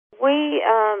We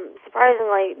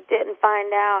surprisingly didn't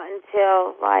find out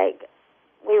until,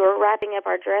 we were wrapping up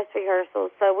our dress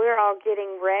rehearsals, so we were all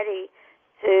getting ready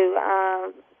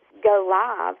to go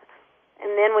live.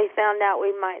 And then we found out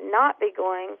we might not be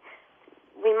doing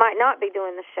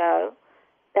the show,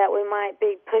 that we might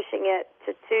be pushing it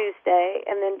to Tuesday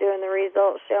and then doing the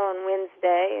results show on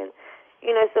Wednesday. And,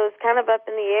 so it's kind of up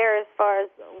in the air as far as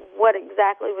what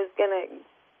exactly was going to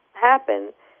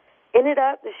happen. Ended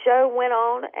up, the show went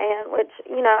on, and which,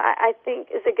 I think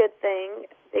is a good thing,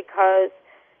 because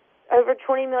over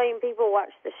 20 million people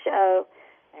watched the show,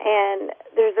 and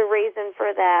there's a reason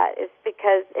for that. It's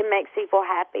because it makes people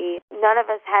happy. None of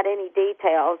us had any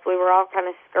details. We were all kind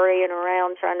of scurrying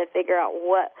around trying to figure out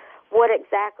what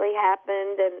exactly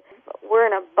happened, and we're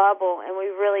in a bubble, and we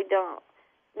really don't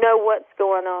know what's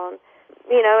going on.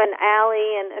 And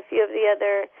Allie and a few of the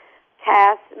other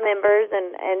cast members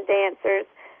and dancers,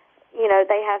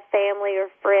 they have family or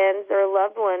friends or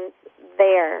loved ones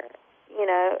there,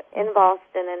 in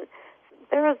Boston, and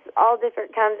there was all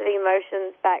different kinds of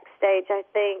emotions backstage. I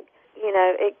think,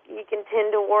 you can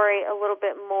tend to worry a little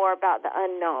bit more about the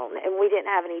unknown, and we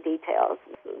didn't have any details.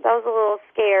 That was a little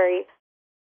scary.